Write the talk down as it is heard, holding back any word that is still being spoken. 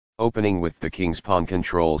opening with the king's pawn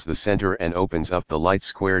controls the center and opens up the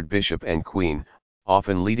light-squared bishop and queen,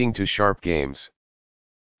 often leading to sharp games.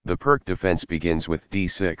 The Perk defense begins with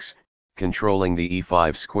d6, controlling the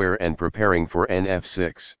e5 square and preparing for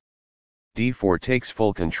nf6. d4 takes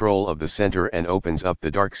full control of the center and opens up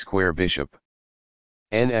the dark square bishop.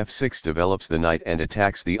 nf6 develops the knight and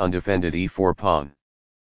attacks the undefended e4 pawn.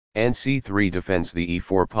 nc3 defends the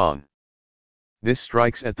e4 pawn. This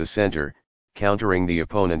strikes at the center, countering the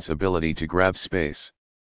opponent's ability to grab space.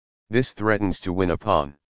 This threatens to win a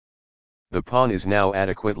pawn. The pawn is now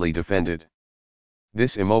adequately defended.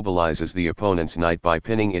 This immobilizes the opponent's knight by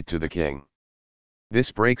pinning it to the king.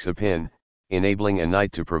 This breaks a pin, enabling a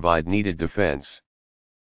knight to provide needed defense.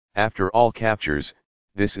 After all captures,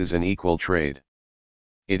 this is an equal trade.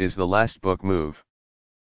 It is the last book move.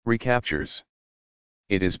 Recaptures.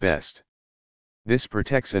 It is best. This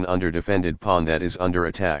protects an underdefended pawn that is under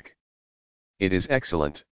attack. It is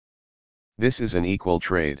excellent. This is an equal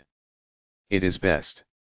trade. It is best.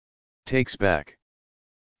 Takes back.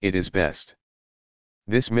 It is best.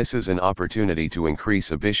 This misses an opportunity to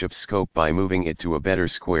increase a bishop's scope by moving it to a better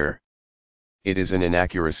square. It is an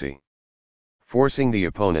inaccuracy. Forcing the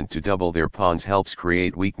opponent to double their pawns helps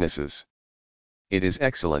create weaknesses. It is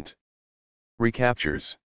excellent.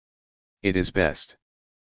 Recaptures. It is best.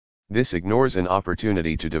 This ignores an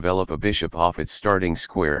opportunity to develop a bishop off its starting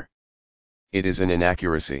square. It is an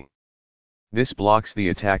inaccuracy. This blocks the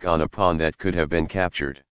attack on a pawn that could have been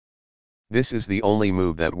captured. This is the only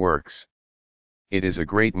move that works. It is a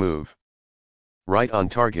great move. Right on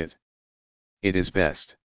target. It is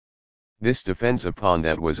best. This defends a pawn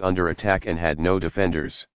that was under attack and had no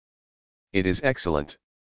defenders. It is excellent.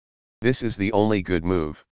 This is the only good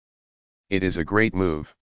move. It is a great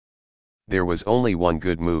move. There was only one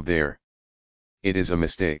good move there. It is a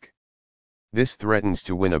mistake. This threatens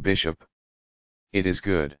to win a bishop. It is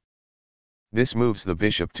good. This moves the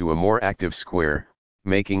bishop to a more active square,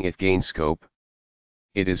 making it gain scope.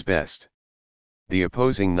 It is best. The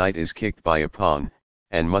opposing knight is kicked by a pawn,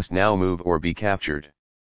 and must now move or be captured.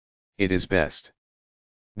 It is best.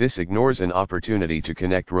 This ignores an opportunity to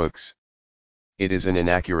connect rooks. It is an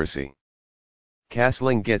inaccuracy.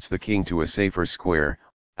 Castling gets the king to a safer square,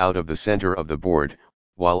 out of the center of the board,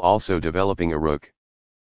 while also developing a rook.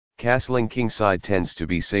 Castling kingside tends to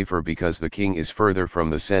be safer because the king is further from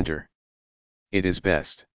the center. It is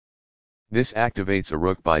best. This activates a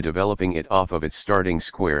rook by developing it off of its starting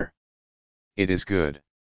square. It is good.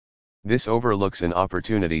 This overlooks an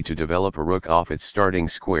opportunity to develop a rook off its starting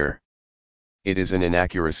square. It is an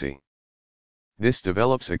inaccuracy. This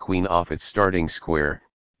develops a queen off its starting square,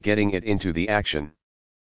 getting it into the action.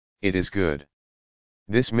 It is good.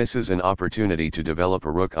 This misses an opportunity to develop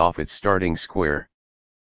a rook off its starting square.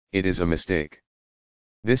 It is a mistake.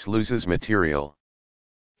 This loses material.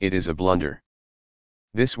 It is a blunder.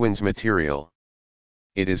 This wins material.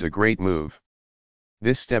 It is a great move.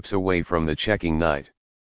 This steps away from the checking knight.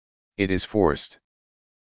 It is forced.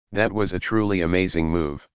 That was a truly amazing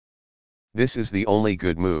move. This is the only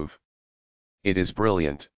good move. It is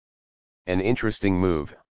brilliant. An interesting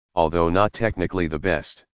move, although not technically the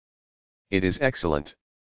best. It is excellent.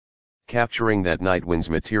 Capturing that knight wins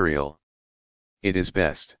material. It is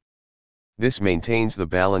best. This maintains the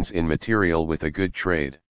balance in material with a good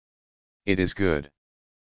trade. It is good.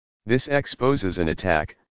 This exposes an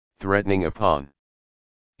attack, threatening a pawn.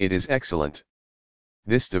 It is excellent.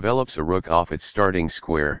 This develops a rook off its starting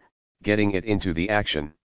square, getting it into the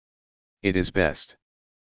action. It is best.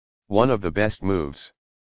 One of the best moves.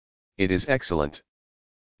 It is excellent.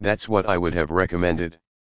 That's what I would have recommended.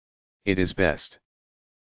 It is best.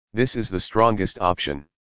 This is the strongest option.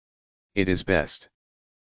 It is best.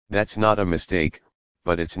 That's not a mistake,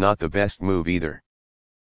 but it's not the best move either.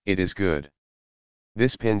 It is good.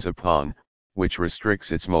 This pins a pawn, which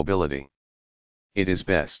restricts its mobility. It is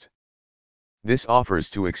best. This offers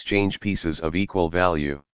to exchange pieces of equal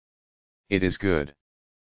value. It is good.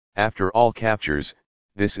 After all captures,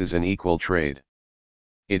 this is an equal trade.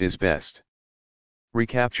 It is best.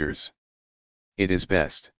 Recaptures. It is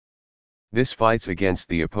best. This fights against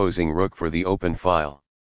the opposing rook for the open file.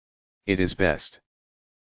 It is best.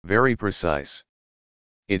 Very precise.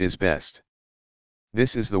 It is best.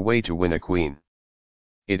 This is the way to win a queen.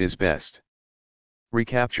 It is best.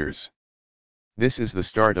 Recaptures. This is the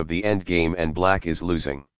start of the endgame and black is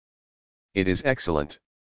losing. It is excellent.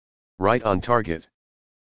 Right on target.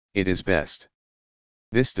 It is best.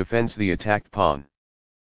 This defends the attacked pawn.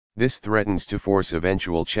 This threatens to force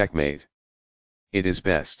eventual checkmate. It is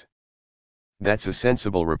best. That's a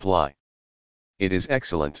sensible reply. It is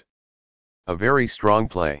excellent. A very strong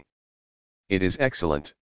play. It is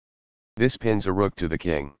excellent. This pins a rook to the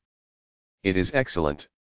king. It is excellent.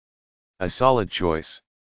 A solid choice.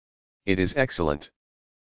 It is excellent.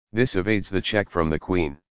 This evades the check from the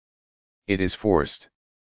queen. It is forced.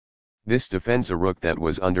 This defends a rook that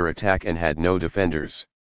was under attack and had no defenders.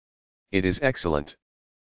 It is excellent.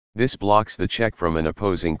 This blocks the check from an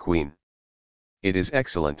opposing queen. It is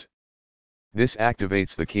excellent. This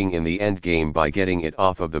activates the king in the endgame by getting it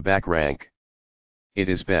off of the back rank. It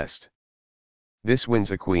is best. This wins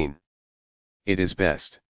a queen. It is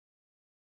best.